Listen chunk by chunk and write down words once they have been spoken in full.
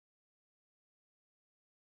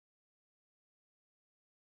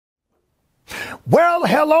Well,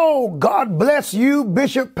 hello. God bless you.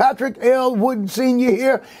 Bishop Patrick L. Wooden Sr.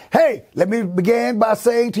 here. Hey, let me begin by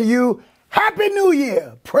saying to you, Happy New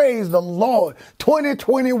Year. Praise the Lord.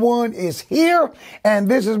 2021 is here, and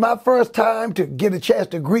this is my first time to get a chance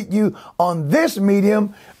to greet you on this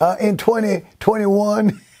medium in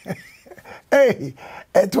 2021. Hey,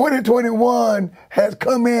 and 2021 has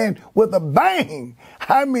come in with a bang.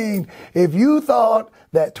 I mean, if you thought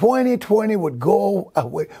that 2020 would go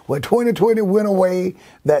away, when 2020 went away,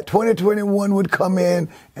 that 2021 would come in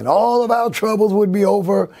and all of our troubles would be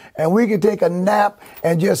over and we could take a nap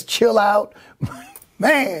and just chill out.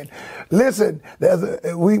 Man, listen,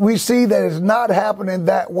 we see that it's not happening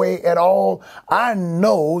that way at all. I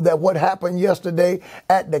know that what happened yesterday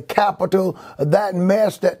at the Capitol, that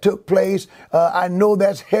mess that took place, I know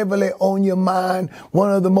that's heavily on your mind.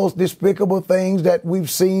 One of the most despicable things that we've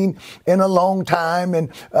seen in a long time. And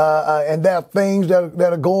there are things that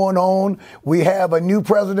are going on. We have a new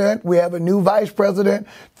president. We have a new vice president.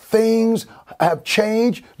 Things have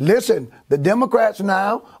changed. Listen, the Democrats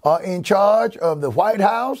now are in charge of the White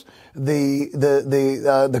House,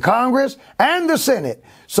 the Congress, and the Senate.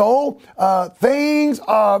 So things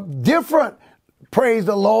are different. Praise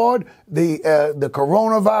the Lord. The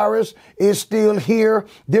coronavirus is still here.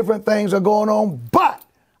 Different things are going on. But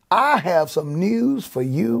I have some news for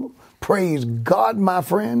you. Praise God, my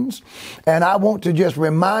friends. And I want to just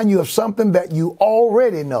remind you of something that you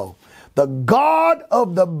already know. The God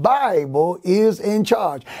of the Bible is in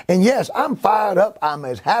charge. And yes, I'm fired up. I'm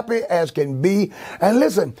as happy as can be. And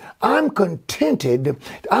listen, I'm contented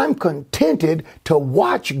to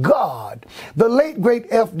watch God. The late, great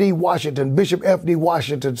F.D. Washington, Bishop F.D.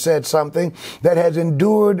 Washington said something that has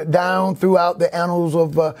endured down throughout the annals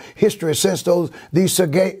of history since these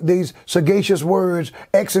sagacious words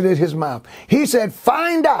exited his mouth. He said,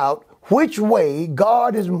 find out which way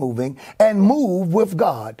God is moving and move with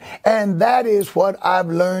God. And that is what I've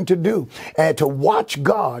learned to do. And to watch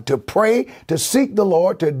God, to pray, to seek the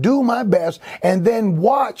Lord, to do my best, and then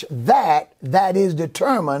watch that is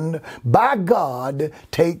determined by God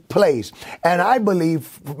take place. And I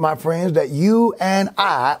believe, my friends, that you and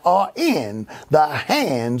I are in the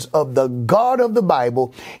hands of the God of the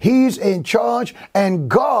Bible. He's in charge, and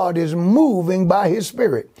God is moving by his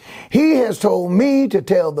Spirit. He has told me to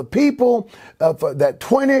tell the people that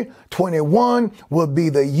 2021 will be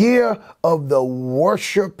the year of the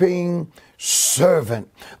worshiping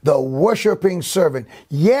servant, the worshiping servant.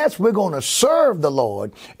 Yes, we're going to serve the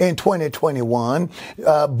Lord in 2021,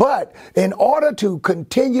 but in order to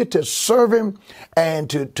continue to serve him and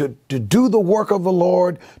to do the work of the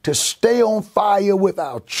Lord, to stay on fire with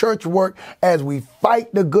our church work as we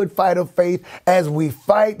fight the good fight of faith, as we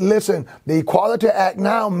fight, listen, the Equality Act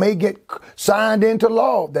now may get signed into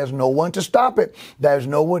law. There's no one to stop it. There's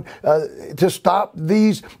no one to stop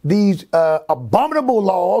these abominable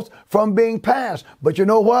laws from being passed. But you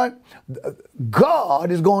know what?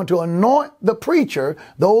 God is going to anoint the preacher,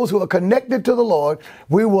 those who are connected to the Lord.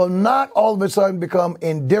 We will not all of a sudden become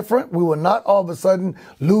indifferent. We will not all of a sudden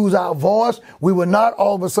lose our voice. We will not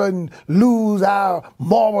all of a sudden lose our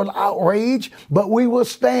moral outrage, but we will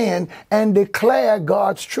stand and declare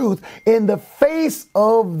God's truth in the face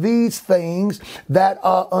of these things that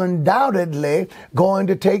are undoubtedly going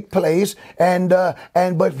to take place. But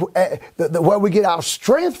where we get our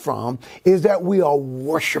strength from is that we are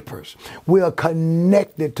worshipers. We are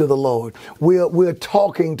connected to the Lord. We're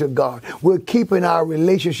talking to God. We're keeping our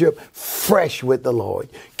relationship fresh with the Lord.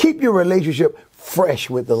 Keep your relationship fresh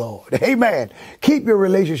with the Lord. Amen. Keep your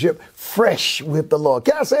relationship fresh with the Lord.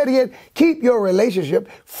 Can I say it again? Keep your relationship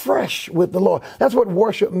fresh with the Lord. That's what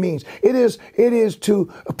worship means. It is to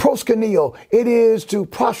proskuneo. It is to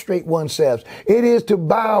prostrate oneself. It is to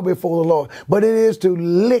bow before the Lord. But it is to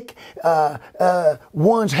lick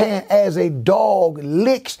one's hand as a dog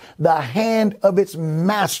licks the hand of its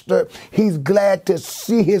master. He's glad to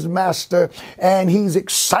see his master, and he's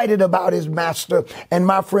excited about his master. And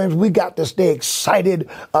my friends, we got to stay excited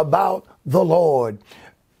about the Lord.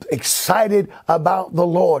 Excited about the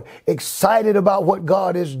Lord, excited about what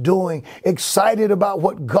God is doing, excited about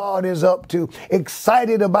what God is up to,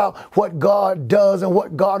 excited about what God does and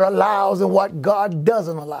what God allows and what God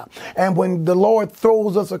doesn't allow. And when the Lord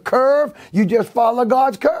throws us a curve, you just follow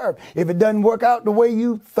God's curve. If it doesn't work out the way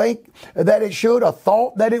you think that it should or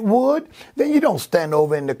thought that it would, then you don't stand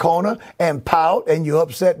over in the corner and pout and you're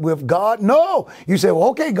upset with God. No, you say, well,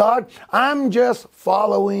 okay, God, I'm just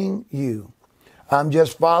following you. I'm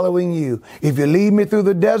just following you. If you lead me through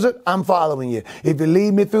the desert, I'm following you. If you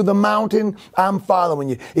lead me through the mountain, I'm following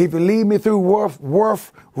you. If you lead me through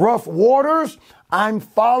rough waters. I'm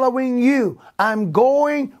following you. I'm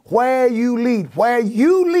going where you lead. Where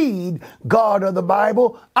you lead, God of the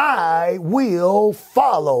Bible, I will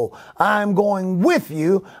follow. I'm going with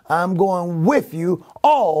you. I'm going with you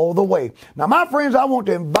all the way. Now, my friends, I want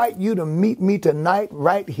to invite you to meet me tonight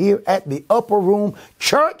right here at the Upper Room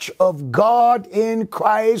Church of God in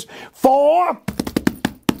Christ for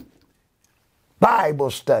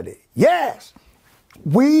Bible study. Yes.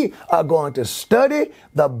 We are going to study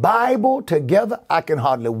the Bible together. I can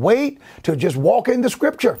hardly wait to just walk in the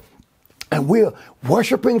scripture. And we're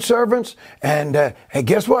worshiping servants. And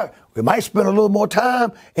guess what? We might spend a little more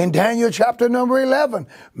time in Daniel chapter number 11.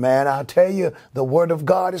 Man, I'll tell you, the word of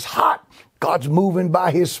God is hot. God's moving by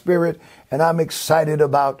his spirit. And I'm excited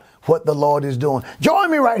about what the Lord is doing. Join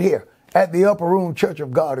me right here at the Upper Room Church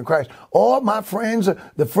of God in Christ. All my friends,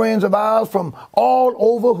 the friends of ours from all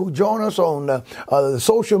over who join us on the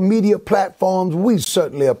social media platforms, we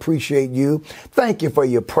certainly appreciate you. Thank you for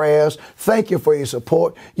your prayers. Thank you for your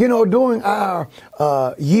support. You know, during our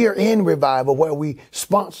year-end revival where we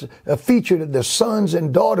featured the sons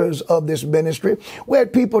and daughters of this ministry, we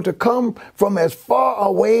had people to come from as far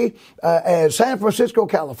away as San Francisco,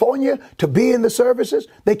 California to be in the services.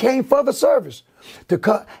 They came for the service.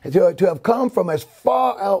 To have come from as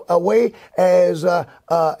far away as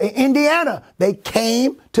Indiana. They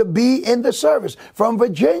came to be in the service from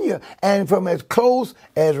Virginia and from as close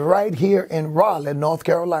as right here in Raleigh, North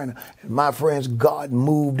Carolina. My friends, God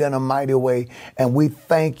moved in a mighty way. And we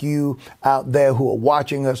thank you out there who are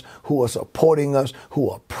watching us, who are supporting us, who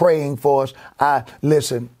are praying for us.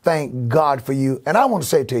 Listen, thank God for you. And I want to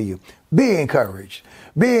say to you, be encouraged.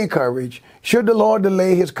 Be encouraged. Should the Lord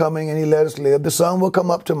delay his coming and he let us live, the sun will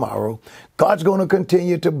come up tomorrow. God's going to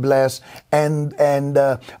continue to bless. And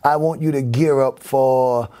I want you to gear up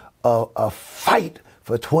for a fight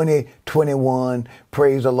for 2021.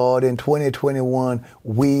 Praise the Lord. In 2021,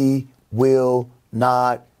 we will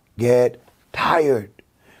not get tired,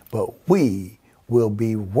 but we will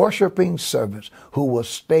be worshiping servants who will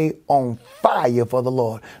stay on fire for the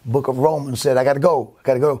Lord. Book of Romans said, I got to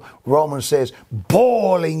go. Romans says,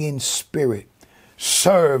 boiling in spirit,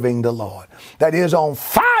 serving the Lord. That is on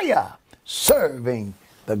fire, serving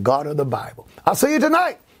the God of the Bible. I'll see you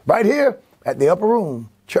tonight, right here at the Upper Room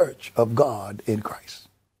Church of God in Christ.